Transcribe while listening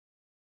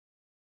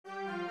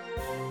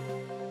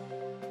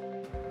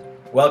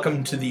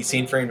Welcome to the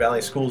St. Vrain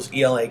Valley Schools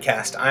ELA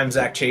cast. I'm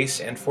Zach Chase,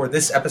 and for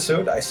this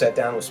episode, I sat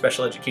down with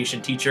special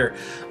education teacher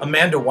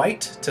Amanda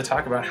White to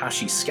talk about how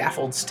she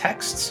scaffolds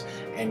texts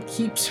and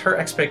keeps her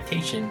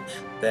expectation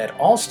that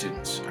all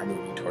students are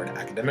moving toward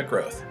academic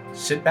growth.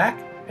 Sit back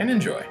and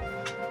enjoy.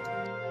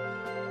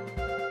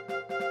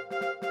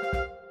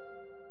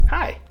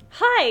 Hi.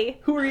 Hi.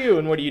 Who are you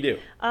and what do you do?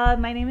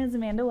 My name is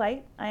Amanda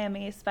White. I am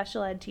a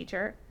special ed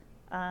teacher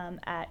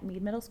at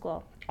Mead Middle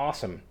School.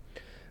 Awesome.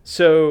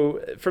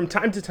 So from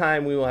time to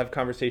time, we will have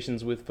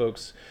conversations with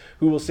folks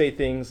who will say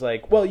things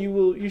like, "Well,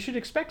 you should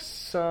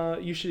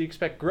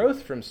expect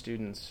growth from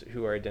students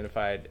who are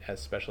identified as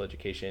special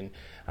education,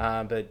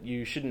 but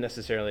you shouldn't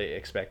necessarily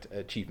expect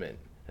achievement,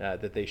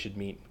 that they should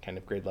meet kind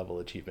of grade level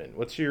achievement."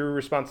 What's your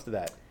response to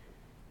that?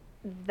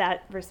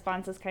 That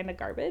response is kind of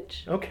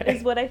garbage. Okay,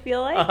 is what I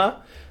feel like.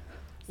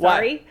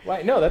 Sorry.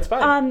 Why? No, that's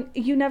fine.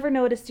 You never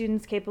know what a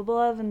student's capable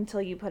of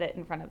until you put it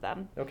in front of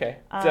them. Okay.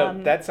 So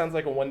that sounds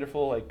like a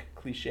wonderful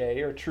cliche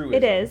or truism.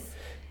 It is.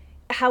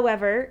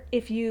 However,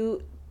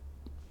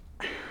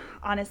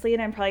 honestly,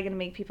 and I'm probably going to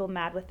make people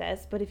mad with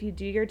this, but if you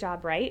do your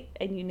job right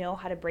and you know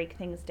how to break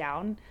things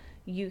down,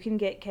 you can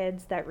get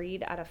kids that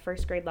read at a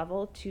first grade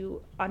level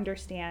to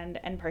understand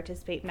and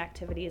participate in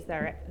activities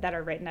that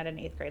are written at an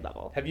 8th grade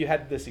level. Have you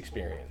had this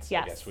experience?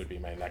 Yes. I guess would be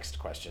my next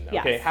question.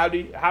 Yes. Okay. How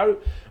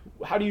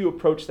do you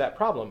approach that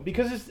problem?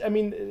 Because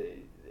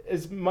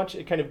as much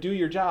kind of do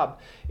your job,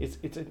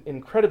 it's an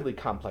incredibly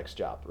complex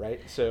job, right?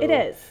 So it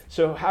is.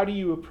 So how do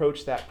you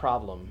approach that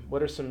problem?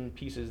 What are some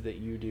pieces that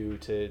you do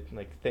to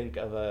think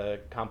of a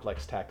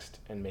complex text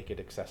and make it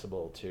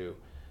accessible to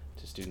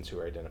students who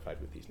are identified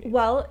with these needs?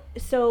 Well,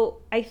 so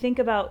I think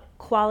about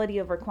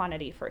quality over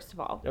quantity, first of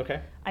all.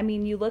 Okay. I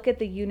mean, you look at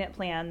the unit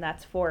plan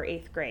that's for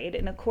 8th grade.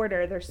 In a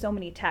quarter, there's so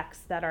many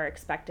texts that are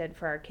expected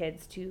for our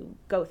kids to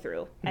go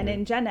through. Mm-hmm. And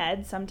in gen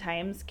ed,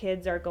 sometimes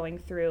kids are going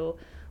through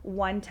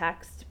one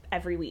text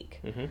every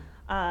week.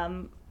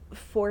 Mm-hmm.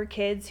 For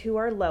kids who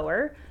are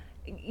lower,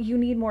 you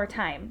need more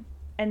time.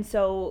 And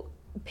so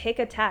pick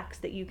a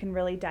text that you can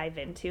really dive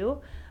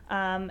into.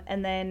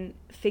 And then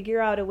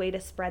figure out a way to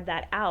spread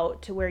that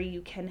out to where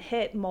you can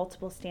hit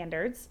multiple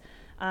standards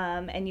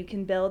and you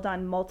can build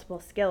on multiple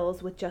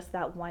skills with just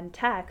that one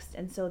text.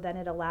 And so then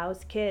it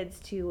allows kids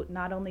to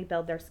not only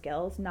build their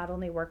skills, not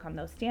only work on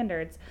those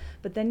standards,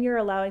 but then you're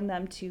allowing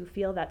them to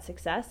feel that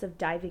success of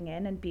diving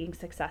in and being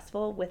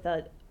successful with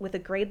a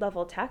grade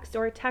level text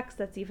or a text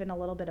that's even a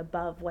little bit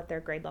above what their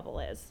grade level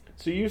is.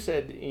 So you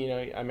said,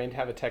 I might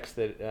have a text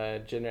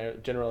that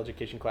general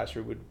education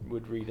classroom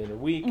would read in a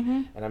week,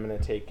 mm-hmm. and I'm going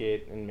to take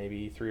it in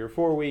maybe 3 or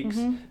 4 weeks.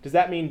 Mm-hmm. Does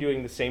that mean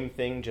doing the same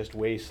thing, just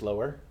way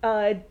slower?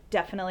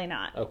 Definitely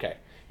not. Okay.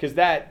 Because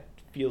that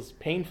feels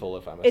painful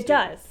if I'm a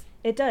student.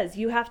 It does.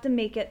 You have to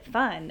make it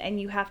fun, and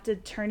you have to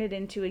turn it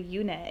into a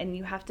unit, and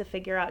you have to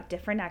figure out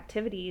different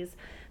activities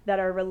that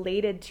are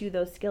related to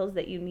those skills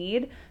that you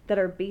need, that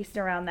are based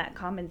around that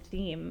common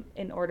theme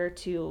in order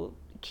to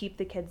keep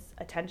the kids'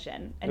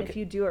 attention. And if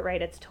you do it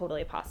right, it's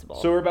totally possible.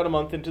 So we're about a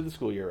month into the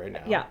school year right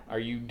now. Yeah. Are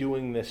you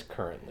doing this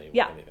currently with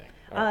yeah. anything?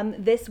 Oh.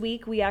 This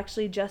week, we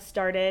actually just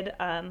started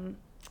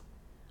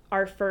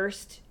our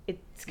first,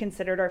 it's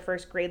considered our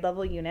first grade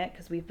level unit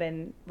because we've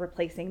been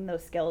replacing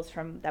those skills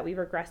that we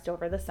regressed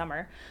over the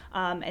summer.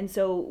 And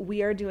so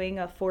we are doing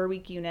a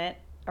 4-week unit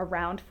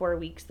around 4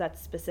 weeks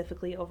that's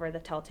specifically over the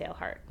Telltale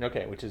Heart.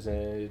 Okay, which is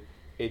a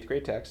 8th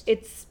grade text.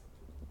 It's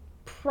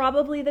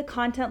probably the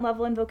content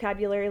level and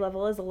vocabulary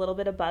level is a little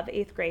bit above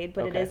 8th grade,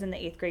 but it is in the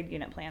 8th grade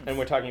unit plans. And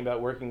we're talking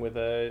about working with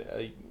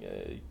a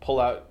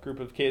pull-out group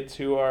of kids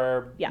who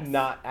are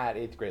not at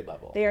 8th grade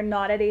level. They are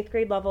not at 8th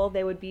grade level.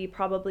 They would be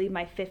probably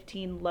my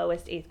 15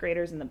 lowest 8th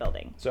graders in the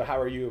building. So how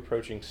are you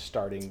approaching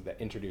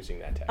introducing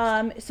that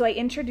text? So I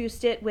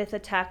introduced it with a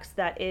text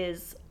that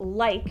is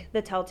like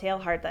the Telltale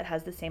Heart that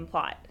has the same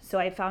plot. So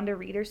I found a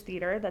reader's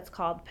theater that's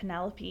called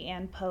Penelope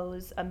Ann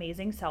Poe's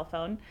Amazing Cell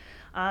Phone.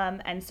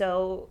 And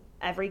so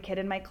every kid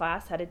in my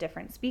class had a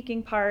different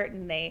speaking part,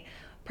 and they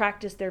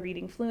practiced their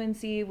reading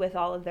fluency with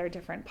all of their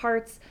different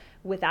parts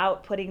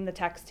without putting the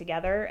text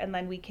together. And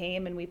then we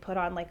came and we put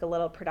on a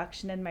little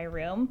production in my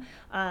room.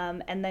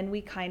 And then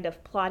we kind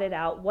of plotted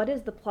out what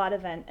is the plot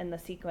event and the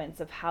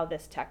sequence of how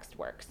this text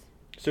works.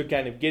 So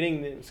kind of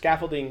getting the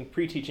scaffolding,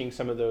 pre-teaching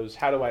some of those,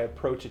 how do I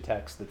approach a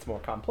text that's more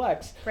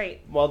complex, right,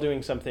 while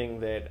doing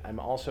something that I'm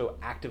also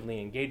actively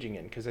engaging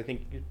in, because I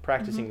think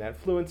practicing that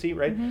fluency,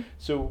 right? Mm-hmm.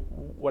 So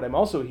what I'm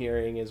also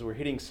hearing is we're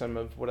hitting some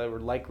of what are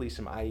likely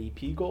some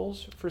IEP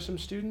goals for some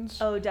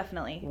students. Oh,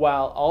 definitely.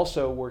 While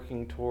also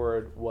working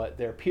toward what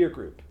their peer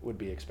group would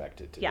be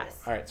expected to do.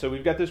 All right, so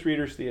we've got this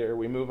reader's theater,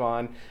 we move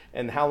on,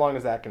 and how long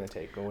is that going to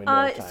take?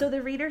 So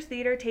the reader's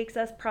theater takes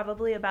us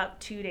probably about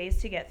 2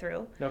 days to get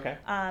through. Okay.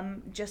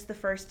 just the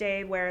first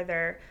day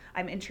where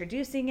I'm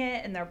introducing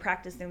it and they're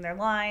practicing their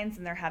lines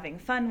and they're having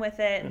fun with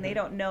it and they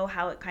don't know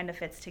how it kind of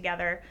fits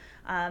together.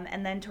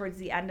 And then towards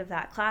the end of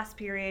that class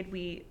period,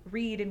 we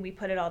read and we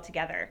put it all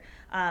together.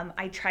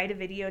 I try to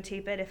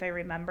videotape it if I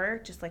remember,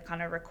 just like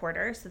on a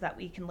recorder so that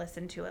we can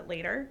listen to it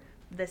later.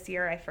 This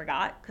year I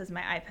forgot because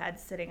my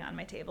iPad's sitting on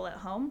my table at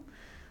home.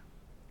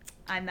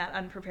 I'm that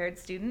unprepared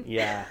student.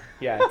 Yeah.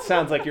 It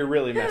sounds like you're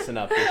really messing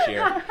up this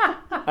year.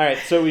 All right,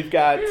 so we've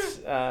got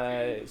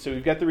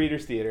the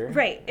Reader's Theater,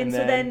 right? And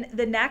so then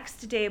the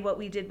next day, what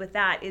we did with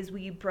that is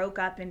we broke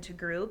up into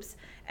groups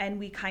and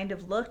we kind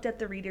of looked at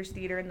the Reader's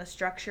Theater and the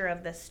structure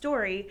of the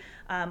story,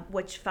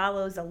 which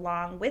follows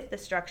along with the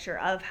structure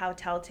of how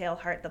Telltale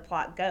Heart the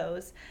plot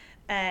goes.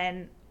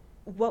 And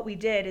what we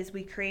did is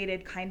we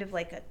created kind of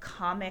like a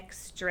comic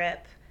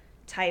strip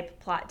type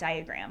plot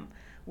diagram,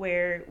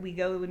 where we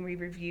go and we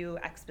review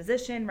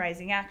exposition,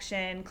 rising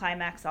action,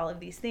 climax, all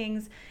of these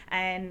things,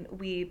 and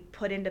we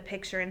put into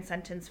picture and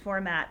sentence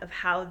format of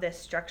how this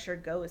structure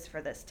goes for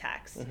this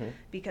text,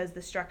 because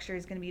the structure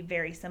is going to be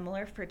very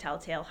similar for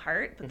Telltale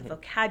Heart, but the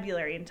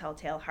vocabulary in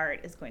Telltale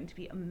Heart is going to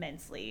be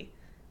immensely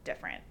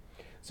different.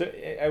 So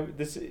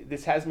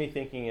this has me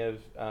thinking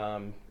of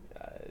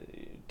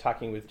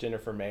talking with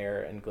Jennifer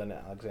Mayer and Glenn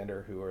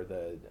Alexander, who are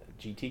the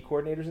GT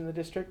coordinators in the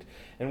district,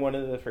 and one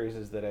of the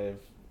phrases that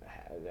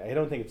I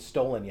don't think it's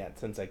stolen yet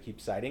since I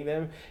keep citing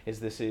them, is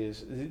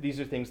these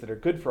are things that are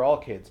good for all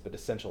kids but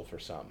essential for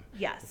some.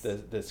 Yes.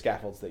 The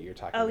scaffolds that you're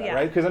talking about, yeah.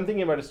 right? Because I'm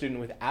thinking about a student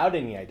without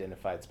any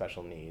identified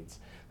special needs.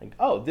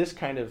 Like, this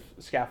kind of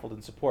scaffold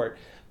and support,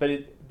 but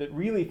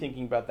really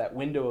thinking about that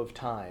window of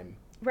time,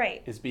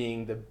 right, is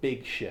being the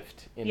big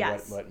shift in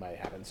yes. what might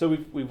happen. So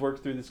we've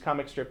worked through this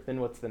comic strip,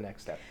 then what's the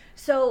next step?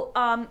 So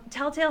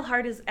Telltale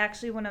Heart is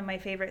actually one of my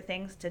favorite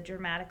things to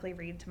dramatically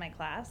read to my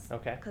class.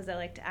 Okay. Because I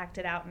like to act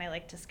it out and I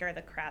like to scare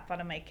the crap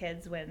out of my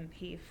kids when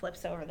he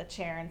flips over the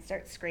chair and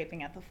starts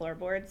scraping at the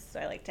floorboards.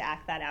 So I like to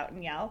act that out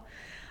and yell.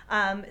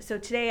 So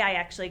today I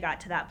actually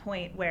got to that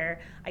point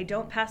where I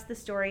don't pass the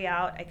story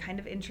out. I kind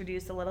of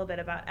introduce a little bit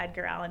about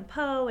Edgar Allan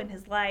Poe and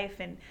his life,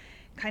 and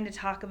kind of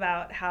talk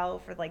about how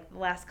for like the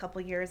last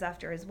couple years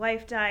after his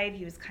wife died,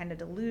 he was kind of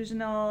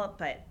delusional,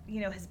 but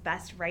his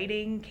best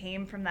writing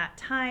came from that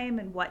time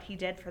and what he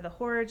did for the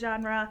horror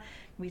genre.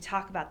 We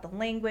talk about the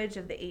language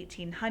of the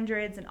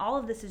 1800s, and all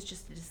of this is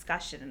just a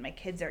discussion, and my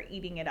kids are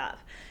eating it up.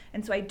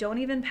 And so I don't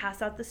even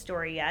pass out the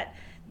story yet.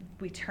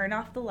 We turn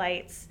off the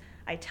lights.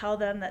 I tell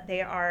them that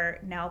they are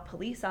now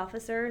police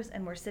officers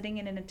and we're sitting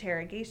in an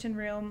interrogation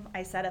room.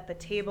 I set up a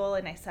table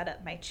and I set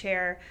up my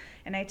chair,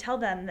 and I tell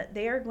them that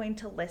they are going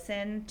to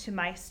listen to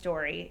my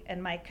story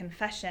and my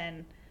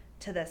confession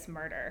to this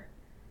murder,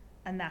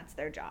 and that's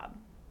their job.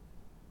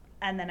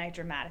 And then I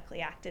dramatically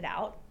act it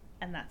out,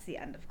 and that's the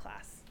end of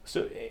class.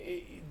 So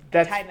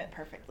that's time it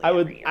perfectly. I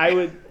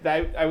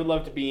would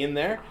love to be in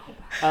there.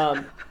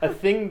 A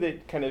thing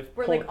that kind of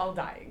we're like all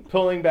dying.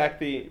 Pulling back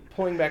the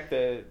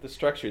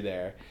structure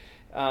there,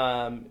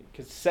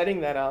 because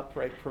setting that up,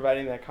 right,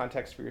 providing that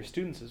context for your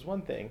students is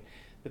one thing,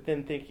 but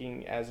then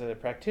thinking as a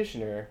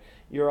practitioner,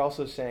 you're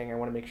also saying, I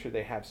want to make sure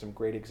they have some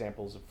great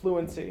examples of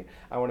fluency.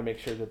 I want to make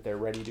sure that they're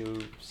ready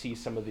to see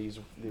some of these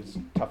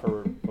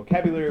tougher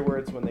vocabulary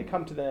words when they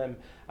come to them.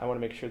 I want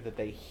to make sure that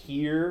they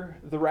hear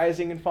the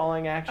rising and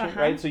falling action,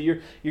 right? So you're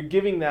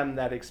giving them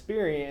that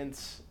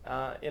experience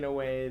in a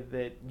way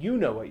that you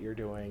know what you're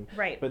doing,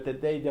 right? But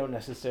that they don't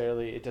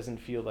necessarily. It doesn't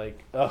feel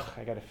like,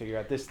 I got to figure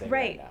out this thing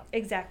right now.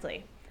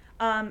 Exactly.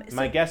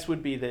 My guess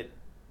would be that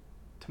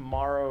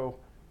tomorrow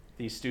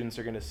these students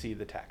are going to see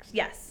the text.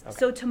 Yes. Okay.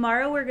 So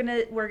tomorrow we're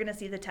gonna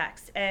see the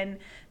text, and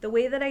the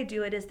way that I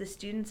do it is the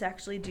students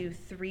actually do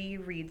 3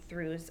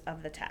 read-throughs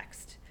of the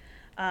text,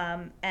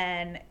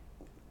 and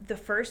the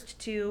first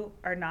 2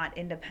 are not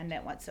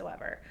independent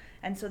whatsoever.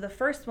 And so the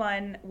first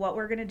one, what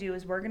we're gonna do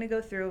is we're gonna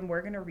go through and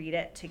we're gonna read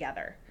it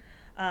together,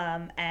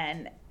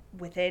 and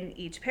within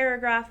each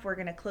paragraph, we're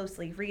going to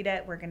closely read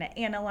it, we're going to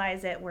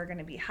analyze it, we're going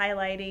to be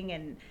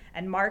highlighting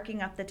and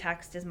marking up the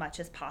text as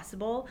much as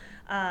possible.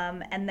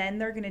 And then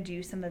they're going to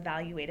do some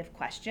evaluative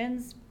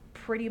questions,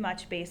 pretty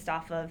much based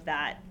off of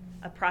that.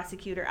 A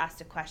prosecutor asked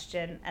a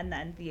question, and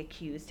then the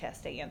accused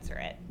has to answer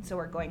it. So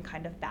we're going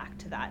kind of back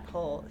to that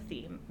whole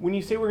theme. When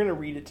you say we're going to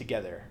read it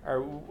together,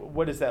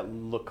 what does that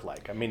look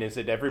like? I mean, is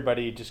it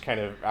everybody just kind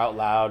of out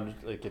loud,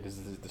 like it is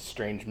the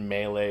strange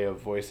melee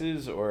of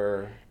voices,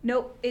 or?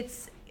 Nope,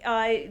 it's...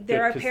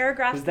 there are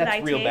paragraphs that I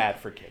take. That's real bad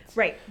for kids.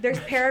 Right. There's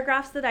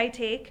paragraphs that I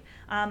take.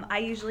 I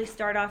usually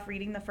start off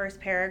reading the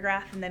first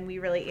paragraph, and then we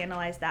really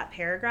analyze that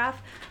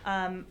paragraph.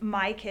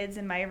 My kids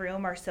in my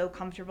room are so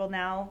comfortable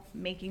now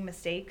making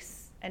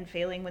mistakes and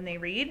failing when they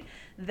read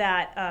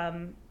that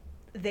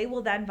they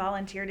will then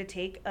volunteer to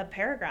take a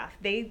paragraph.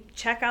 They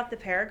check out the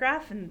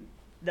paragraph, and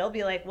they'll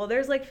be like, well,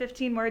 there's like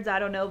 15 words I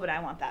don't know, but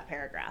I want that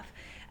paragraph.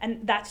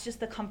 And that's just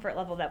the comfort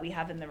level that we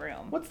have in the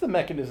room. What's the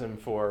mechanism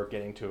for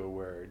getting to a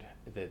word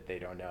that they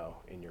don't know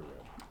in your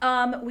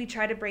room? We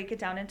try to break it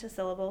down into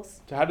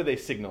syllables. So how do they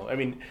signal? I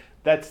mean,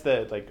 that's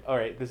the, like, all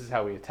right, this is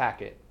how we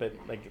attack it. But,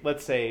 like,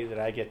 let's say that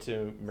I get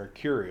to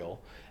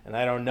mercurial and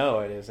I don't know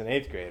it as an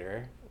 8th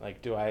grader.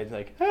 Like, do I,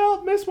 like,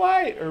 help, Miss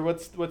White? Or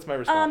what's my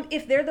response?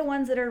 If they're the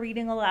ones that are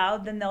reading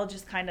aloud, then they'll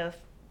just kind of,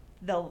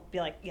 they'll be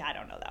like, yeah, I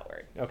don't know that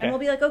word. Okay. And we'll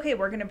be like, okay,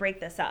 we're going to break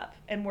this up.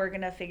 And we're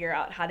going to figure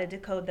out how to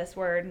decode this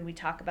word. And we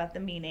talk about the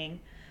meaning.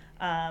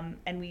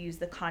 And we use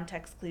the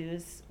context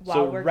clues while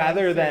we're going through. So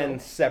rather than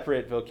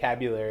separate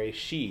vocabulary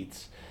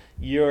sheets,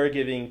 you're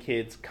giving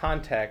kids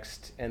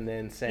context and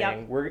then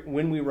saying,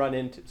 when we run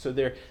into, so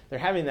they're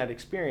having that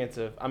experience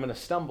of, I'm going to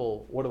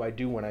stumble, what do I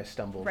do when I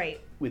stumble? Right.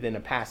 Within a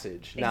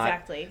passage.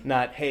 Exactly.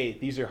 Not, hey,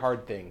 these are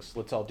hard things,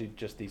 let's all do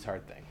just these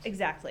hard things.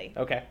 Exactly.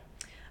 Okay.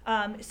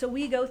 So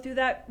we go through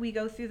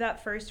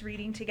that first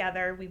reading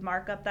together, we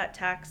mark up that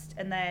text,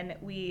 and then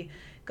we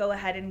go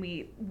ahead and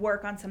we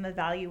work on some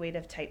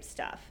evaluative type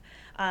stuff.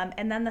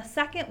 And then the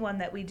second one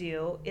that we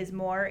do is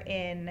more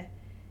in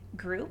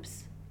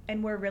groups,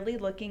 and we're really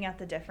looking at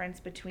the difference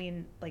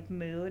between like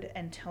mood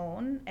and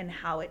tone and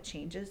how it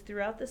changes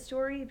throughout the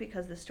story,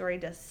 because the story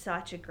does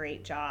such a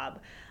great job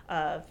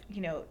of,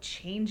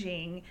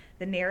 changing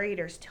the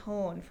narrator's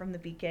tone from the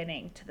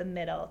beginning to the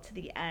middle to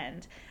the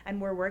end. And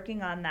we're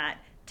working on that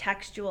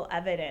textual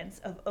evidence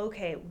of,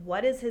 okay,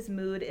 what is his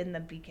mood in the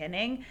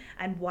beginning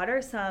and what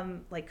are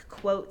some like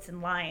quotes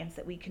and lines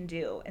that we can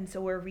do. And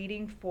so we're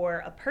reading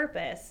for a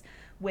purpose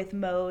with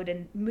mood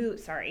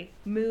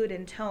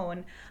and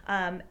tone,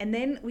 and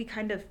then we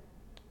kind of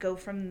go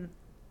from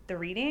the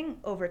reading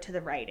over to the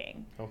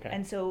writing. Okay.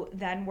 And so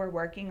then we're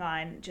working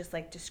on just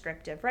like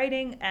descriptive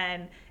writing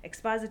and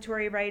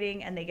expository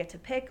writing, and they get to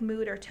pick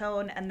mood or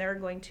tone, and they're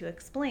going to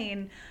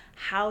explain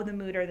how the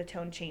mood or the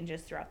tone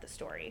changes throughout the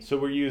story.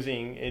 So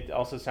it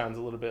also sounds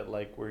a little bit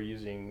like we're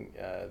using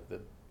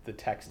the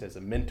text as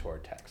a mentor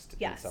text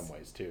in some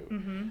ways too.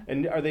 Mm-hmm.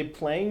 And are they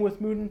playing with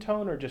mood and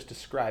tone or just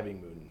describing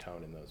mood and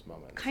tone in those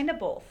moments? Kind of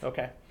both.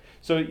 Okay.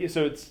 So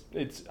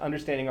it's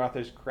understanding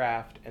author's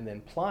craft and then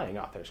applying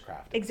author's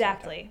craft.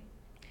 Exactly.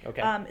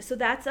 Okay. So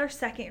that's our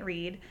second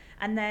read.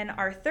 And then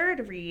our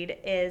third read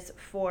is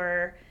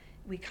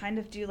we kind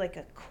of do like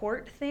a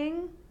court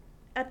thing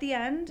at the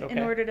end in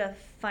order to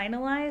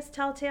finalize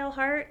Telltale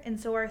Heart. And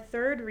so our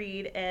third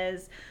read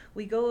is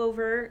we go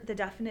over the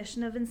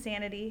definition of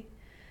insanity.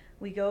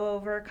 We go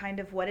over kind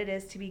of what it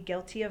is to be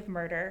guilty of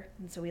murder.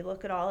 And so we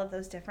look at all of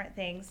those different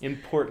things.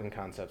 Important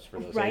concepts for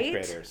those 8th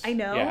graders. I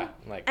know.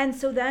 Yeah, and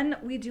so then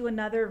we do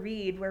another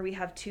read where we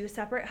have 2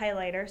 separate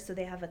highlighters. So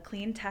they have a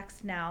clean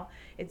text now.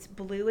 It's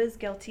blue is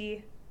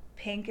guilty.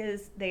 Pink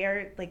is, they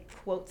are like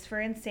quotes for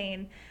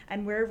insane.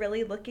 And we're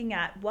really looking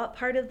at what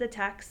part of the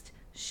text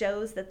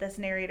shows that this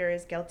narrator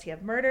is guilty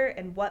of murder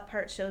and what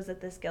part shows that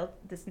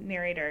this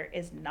narrator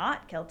is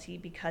not guilty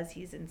because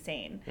he's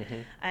insane.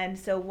 Mm-hmm. And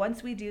so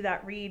once we do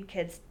that read,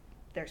 kids,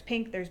 there's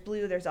pink, there's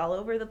blue, there's all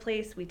over the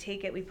place. We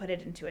take it, we put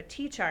it into a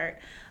T-chart,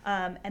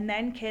 and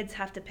then kids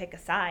have to pick a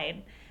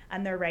side,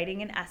 and they're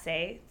writing an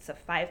essay. It's a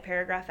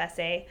 5-paragraph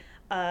essay,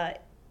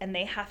 and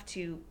they have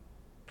to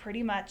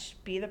pretty much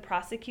be the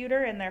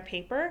prosecutor in their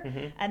paper,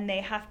 mm-hmm. and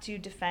they have to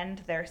defend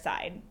their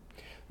side.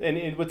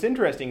 And what's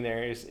interesting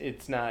there is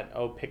it's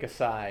not, pick a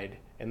side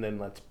and then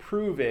let's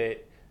prove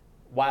it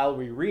while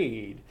we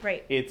read.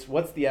 Right. It's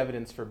what's the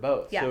evidence for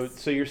both. Yes.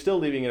 So you're still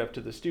leaving it up to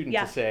the student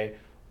to say,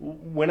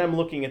 when I'm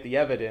looking at the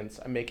evidence,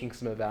 I'm making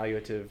some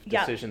evaluative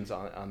decisions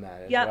on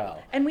that as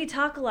well. And we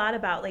talk a lot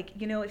about,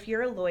 if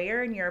you're a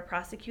lawyer and you're a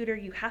prosecutor,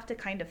 you have to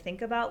kind of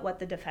think about what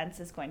the defense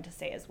is going to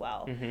say as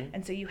well. Mm-hmm.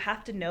 And so you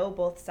have to know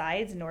both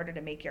sides in order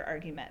to make your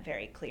argument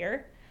very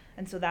clear.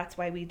 And so that's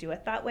why we do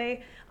it that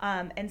way.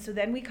 And so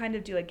then we kind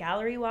of do a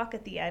gallery walk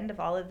at the end of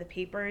all of the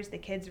papers. The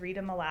kids read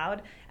them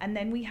aloud. And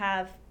then we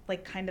have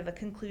kind of a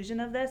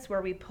conclusion of this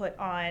where we put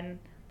on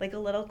a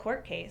little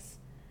court case.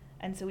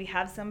 And so we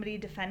have somebody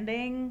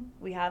defending,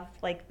 we have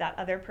that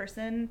other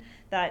person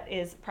that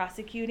is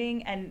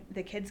prosecuting, and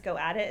the kids go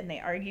at it and they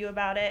argue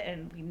about it,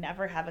 and we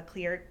never have a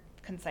clear,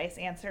 concise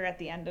answer at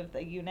the end of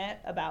the unit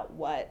about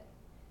what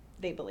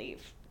they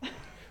believe.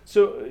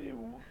 So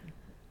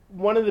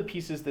one of the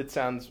pieces that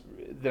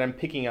I'm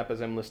picking up as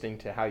I'm listening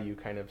to how you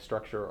kind of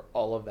structure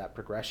all of that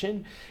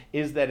progression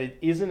is that it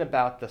isn't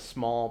about the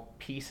small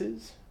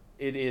pieces.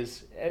 It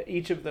is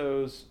each of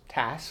those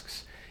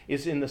tasks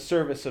is in the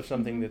service of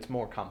something mm-hmm. that's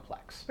more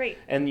complex. Right.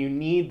 And you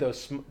need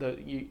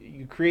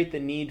you create the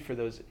need for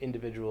those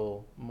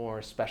individual,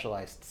 more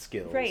specialized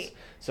skills. Right.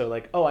 So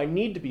I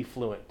need to be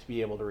fluent to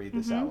be able to read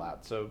this mm-hmm. out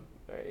loud. So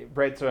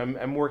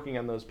I'm working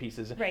on those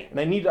pieces. Right. And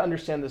I need to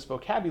understand this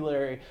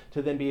vocabulary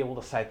to then be able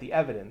to cite the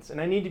evidence. And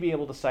I need to be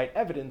able to cite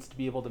evidence to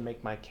be able to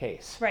make my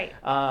case. Right.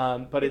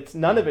 But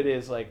none of it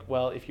is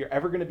if you're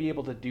ever going to be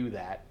able to do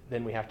that,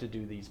 then we have to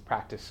do these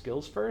practice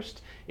skills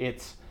first.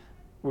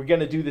 We're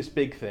going to do this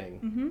big thing,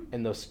 mm-hmm.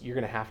 and you're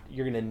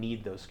going to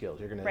need those skills.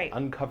 You're going to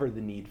uncover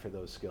the need for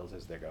those skills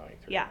as they're going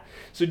through. Yeah.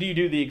 So do you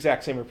do the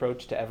exact same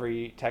approach to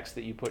every text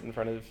that you put in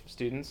front of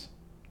students?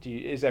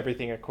 Is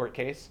everything a court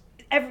case?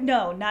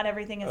 No, not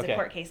everything is Okay. a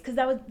court case, because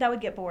that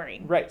would get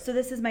boring. Right. So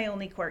this is my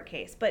only court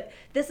case. But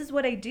this is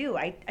what I do.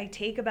 I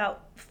take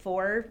about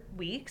 4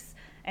 weeks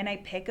and I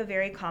pick a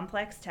very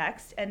complex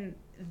text, and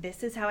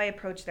this is how I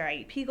approach their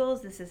IEP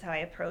goals. This is how I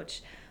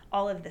approach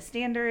all of the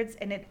standards,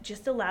 and it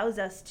just allows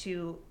us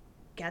to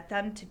get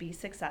them to be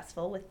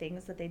successful with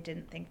things that they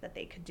didn't think that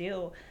they could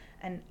do.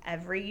 And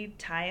every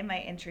time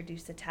I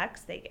introduce a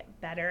text, they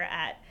get better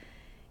at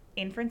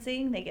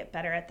inferencing, they get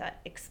better at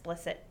that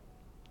explicit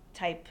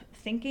type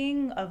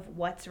thinking of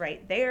what's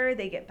right there,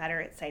 they get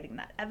better at citing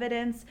that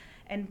evidence.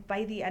 And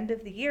by the end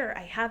of the year,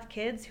 I have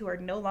kids who are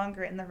no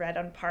longer in the red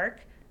on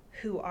Park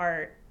who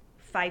are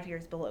 5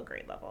 years below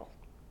grade level.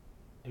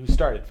 Who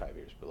started 5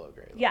 years below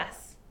grade level.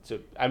 Yes. So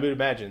I would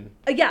imagine.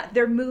 Yeah,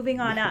 they're moving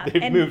on up.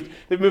 They've moved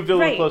a little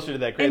right. closer to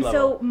that grade and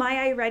level. And so my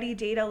iReady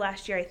data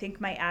last year, I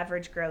think my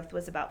average growth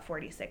was about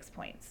 46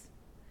 points.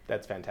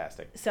 That's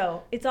fantastic.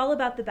 So it's all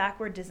about the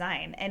backward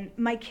design. And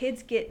my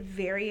kids get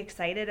very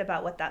excited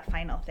about what that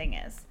final thing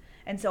is.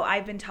 And so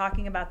I've been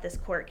talking about this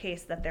court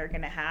case that they're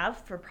going to have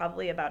for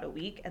probably about a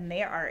week, and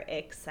they are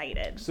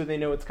excited. So they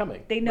know it's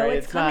coming. They know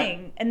it's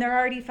coming, and they're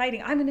already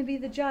fighting. I'm going to be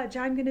the judge.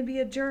 I'm going to be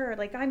a juror.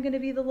 Like, I'm going to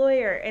be the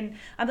lawyer. And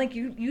I'm like,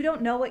 you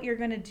don't know what you're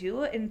going to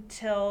do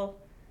until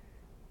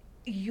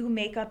you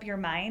make up your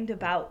mind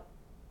about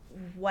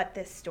what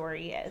this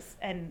story is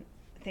and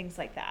things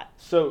like that.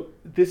 So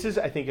this is,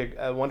 I think,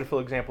 a wonderful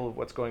example of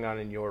what's going on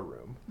in your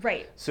room.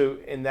 Right. So,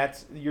 and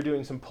that's, you're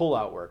doing some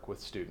pull-out work with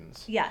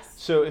students. Yes.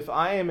 So if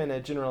I am in a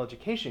general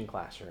education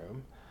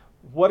classroom,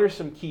 what are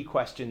some key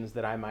questions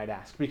that I might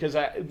ask? Because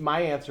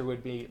my answer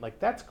would be, like,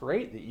 that's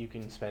great that you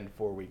can spend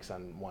 4 weeks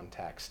on one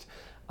text.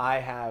 I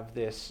have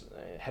this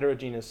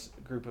heterogeneous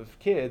group of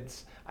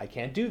kids. I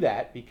can't do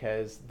that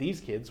because these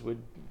kids would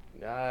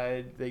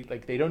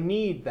they don't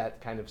need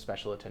that kind of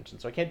special attention.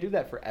 So I can't do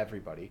that for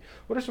everybody.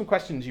 What are some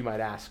questions you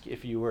might ask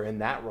if you were in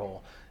that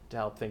role to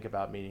help think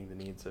about meeting the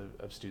needs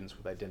of students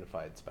with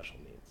identified special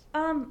needs?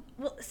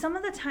 Well,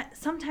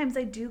 sometimes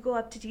I do go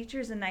up to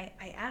teachers and I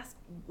ask,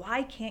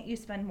 why can't you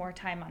spend more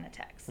time on a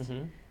text?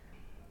 Mm-hmm.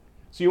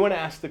 So you want to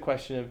ask the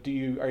question of,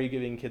 are you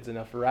giving kids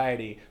enough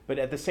variety? But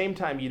at the same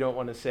time, you don't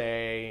want to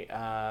say,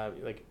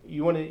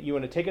 you want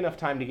to take enough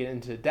time to get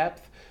into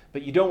depth,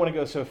 but you don't want to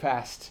go so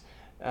fast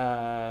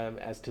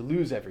as to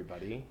lose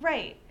everybody.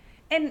 Right.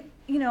 And,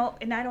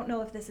 and I don't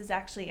know if this is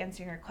actually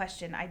answering your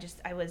question. I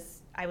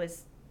was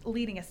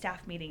leading a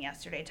staff meeting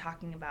yesterday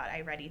talking about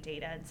iReady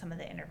data and some of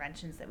the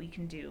interventions that we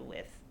can do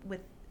with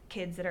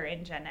kids that are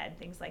in gen ed,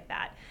 things like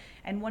that.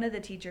 And one of the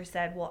teachers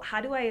said, well,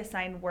 how do I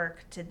assign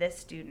work to this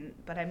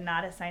student, but I'm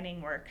not assigning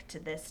work to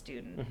this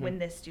student Mm-hmm. when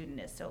this student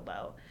is so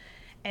low?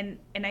 And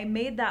I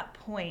made that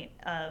point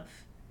of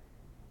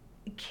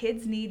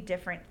kids need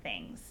different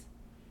things.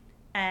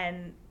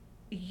 And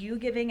you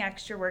giving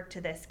extra work to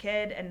this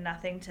kid and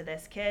nothing to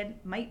this kid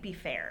might be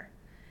fair.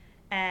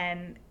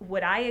 And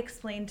what I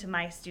explain to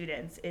my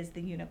students is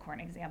the unicorn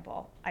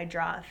example. I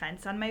draw a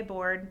fence on my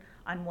board.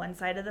 On one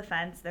side of the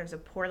fence, there's a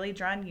poorly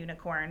drawn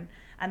unicorn,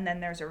 and then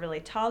there's a really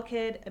tall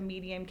kid, a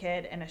medium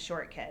kid, and a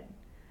short kid.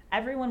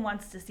 Everyone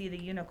wants to see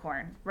the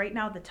unicorn. Right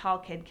now, the tall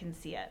kid can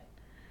see it.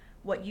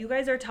 What you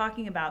guys are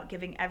talking about,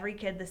 giving every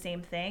kid the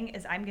same thing,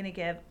 is I'm going to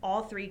give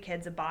all 3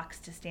 kids a box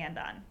to stand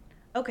on.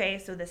 Okay,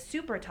 so the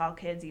super tall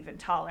kid's even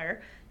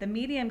taller. The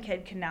medium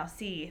kid can now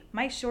see.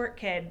 My short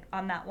kid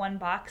on that one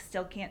box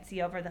still can't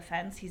see over the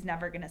fence. He's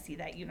never going to see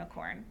that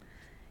unicorn.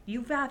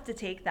 You have to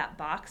take that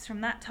box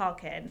from that tall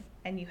kid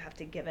and you have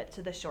to give it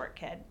to the short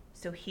kid.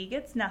 So he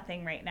gets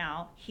nothing right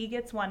now. He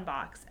gets 1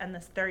 box and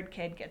this third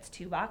kid gets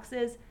 2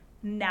 boxes.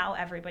 Now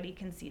everybody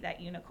can see that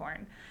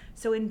unicorn.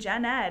 So in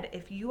gen ed,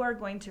 if you are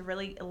going to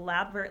really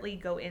elaborately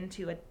go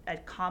into a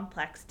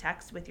complex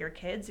text with your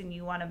kids and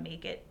you want to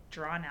make it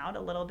drawn out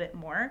a little bit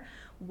more,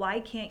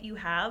 why can't you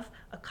have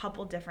a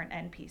couple different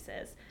end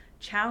pieces?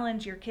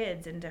 Challenge your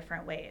kids in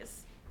different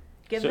ways.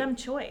 Give them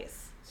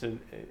choice. So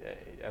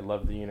I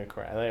love the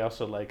unicorn. I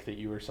also like that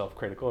you were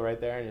self-critical right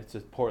there, and it's a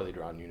poorly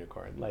drawn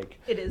unicorn.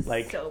 It is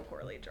so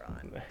poorly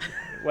drawn.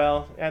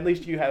 Well, at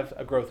least you have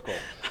a growth goal.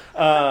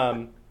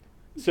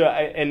 So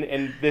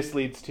and this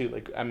leads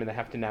to, I'm going to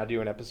have to now do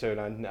an episode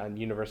on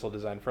universal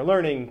design for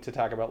learning to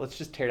talk about, let's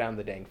just tear down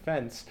the dang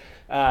fence.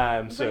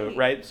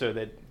 Right, so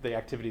that the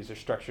activities are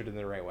structured in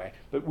the right way.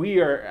 But we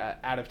are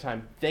out of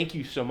time. Thank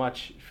you so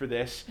much for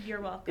this.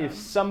 You're welcome. If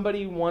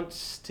somebody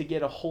wants to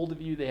get a hold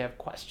of you, they have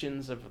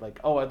questions of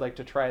I'd like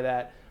to try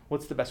that.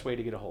 What's the best way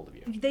to get a hold of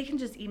you? They can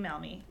just email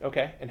me.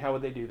 Okay, and how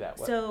would they do that?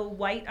 So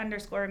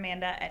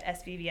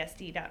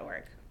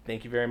white_Amanda@svvsd.org.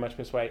 Thank you very much,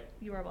 Ms. White.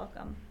 You are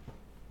welcome.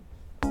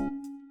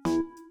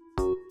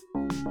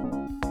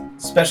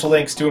 Special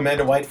thanks to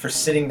Amanda White for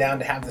sitting down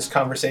to have this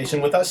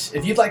conversation with us.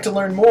 If you'd like to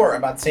learn more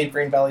about St.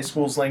 Vrain Valley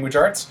School's language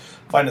arts,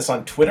 find us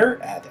on Twitter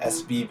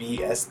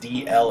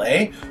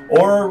 @SVVSDLA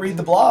or read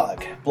the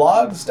blog,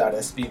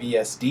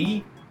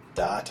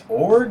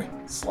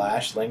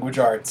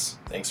 blogs.svvsd.org/languagearts.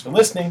 Thanks for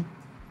listening.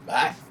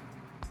 Bye.